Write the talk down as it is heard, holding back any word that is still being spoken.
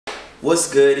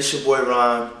What's good? It's your boy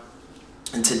Ron,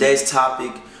 and today's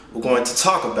topic we're going to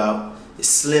talk about is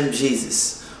Slim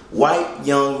Jesus, white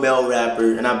young male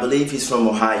rapper, and I believe he's from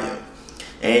Ohio.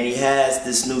 And he has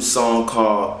this new song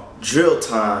called Drill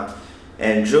Time,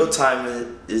 and drill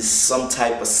time is some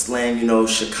type of slang, you know,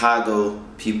 Chicago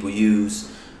people use,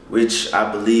 which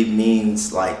I believe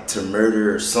means like to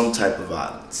murder or some type of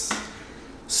violence.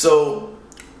 So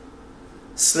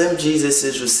Slim Jesus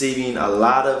is receiving a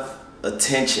lot of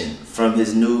attention from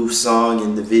his new song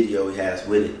and the video he has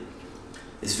with it.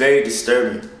 It's very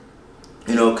disturbing,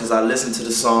 you know, because I listened to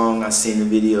the song, I seen the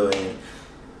video, and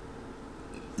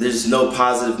there's no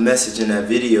positive message in that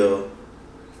video.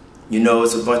 You know,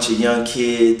 it's a bunch of young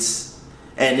kids,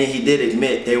 and then he did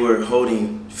admit they were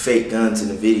holding fake guns in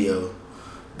the video,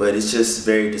 but it's just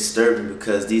very disturbing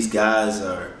because these guys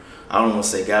are, I don't want to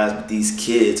say guys, but these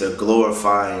kids are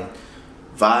glorifying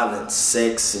violence,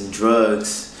 sex, and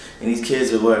drugs. And these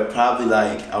kids are what, probably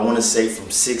like, I want to say from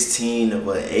 16 to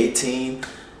what, 18,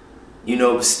 you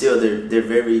know, but still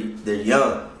they're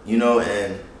young, you know.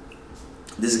 And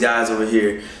this guy's over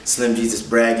here, Slim Jesus,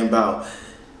 bragging about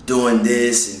doing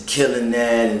this and killing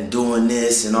that and doing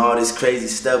this and all this crazy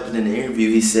stuff. And in the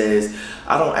interview he says,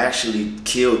 I don't actually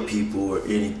kill people or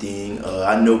anything.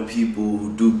 I know people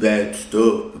who do bad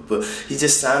stuff. But he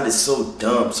just sounded so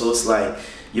dumb. So it's like,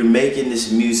 you're making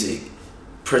this music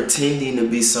pretending to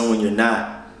be someone you're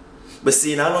not. But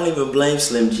see, and I don't even blame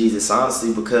Slim Jesus,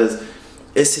 honestly, because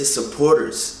it's his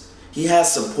supporters. He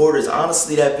has supporters.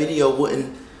 Honestly, that video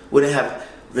wouldn't have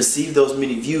received those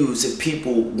many views if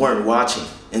people weren't watching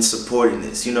and supporting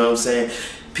this. You know what I'm saying?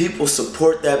 People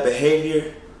support that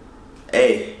behavior.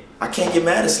 Hey, I can't get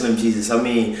mad at Slim Jesus. I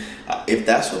mean, if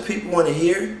that's what people want to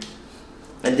hear,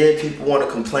 and then people want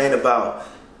to complain about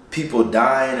people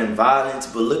dying and violence,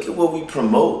 but look at what we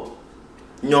promote.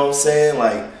 You know what I'm saying?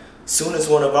 Like, soon as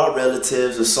one of our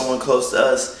relatives or someone close to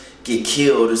us get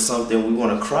killed or something, we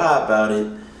want to cry about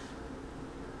it.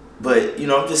 But, you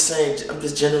know, I'm just saying, I'm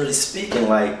just generally speaking,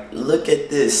 like, look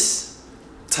at this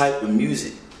type of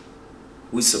music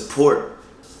we support,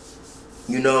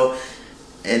 you know,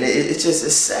 and it's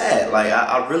sad. Like,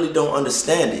 I really don't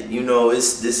understand it. You know,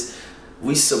 it's this,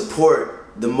 we support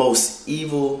the most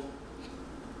evil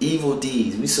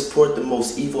deeds. We support the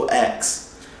most evil acts.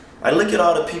 Like, look at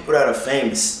all the people that are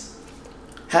famous.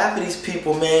 Half of these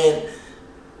people, man,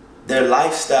 their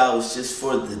lifestyle is just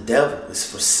for the devil. It's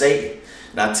for Satan.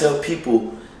 And I tell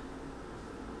people,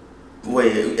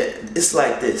 wait, it's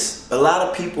like this. A lot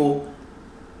of people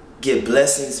get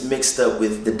blessings mixed up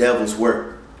with the devil's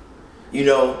work. You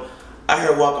know, I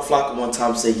heard Waka Flocka one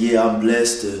time say, yeah, I'm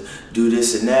blessed to do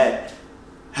this and that.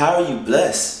 How are you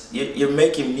blessed? You're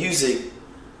making music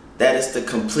that is the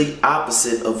complete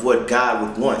opposite of what God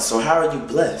would want. So how are you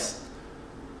blessed?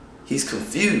 He's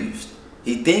confused.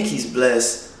 He thinks he's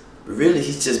blessed, but really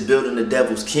he's just building the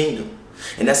devil's kingdom.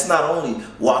 And that's not only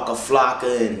Waka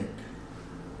Flocka, and,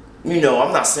 you know,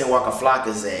 I'm not saying Waka Flocka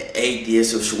is an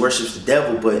atheist or she worships the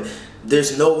devil, but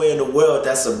there's nowhere in the world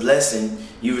that's a blessing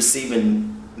you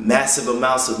receiving massive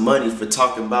amounts of money for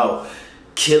talking about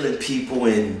killing people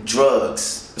and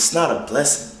drugs. It's not a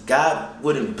blessing. God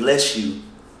wouldn't bless you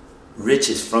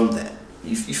riches from that.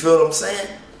 You feel what I'm saying?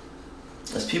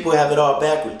 Because people have it all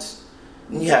backwards.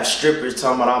 And you have strippers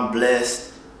talking about I'm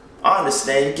blessed. I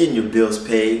understand, you're getting your bills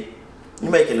paid.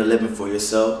 You're making a living for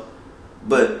yourself.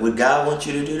 But would God want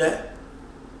you to do that?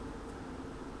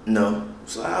 No.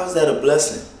 So how is that a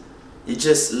blessing? You're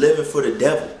just living for the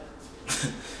devil.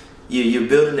 You're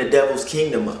building the devil's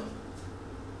kingdom up.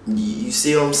 You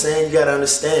see what I'm saying? You got to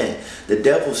understand. The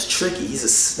devil's tricky. He's a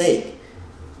snake.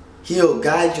 He'll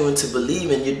guide you into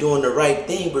believing you're doing the right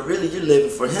thing, but really you're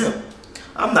living for him.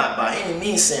 I'm not by any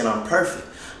means saying I'm perfect.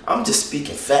 I'm just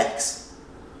speaking facts.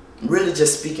 I'm really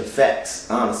just speaking facts,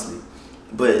 honestly.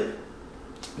 But,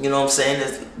 you know what I'm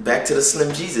saying? Back to the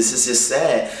Slim Jesus. It's just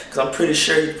sad, because I'm pretty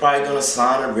sure he's probably going to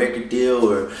sign a record deal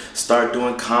or start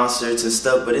doing concerts and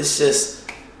stuff. But it's just,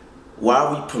 why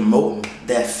are we promoting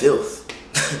that filth?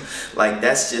 Like,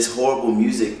 that's just horrible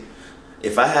music.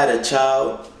 If I had a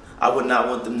child, I would not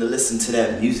want them to listen to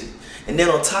that music. And then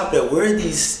on top of that, where are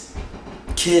these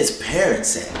kids'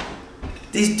 parents at?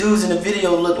 These dudes in the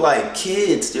video look like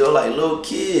kids. They're like little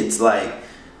kids. Like,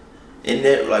 and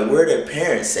they're like, where are their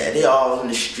parents at? They all in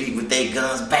the street with their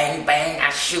guns. Bang, bang,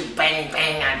 I shoot, bang,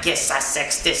 bang, I guess I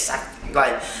sex this.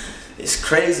 Like, it's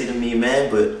crazy to me, man.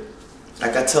 But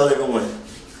like I tell everyone,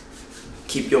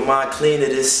 keep your mind clean of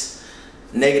this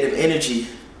negative energy.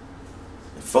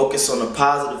 And focus on the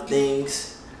positive things.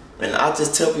 And I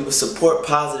just tell people, support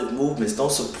positive movements.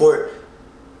 Don't support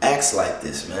acts like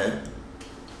this, man.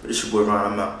 But it's your boy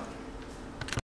Ron, I'm out.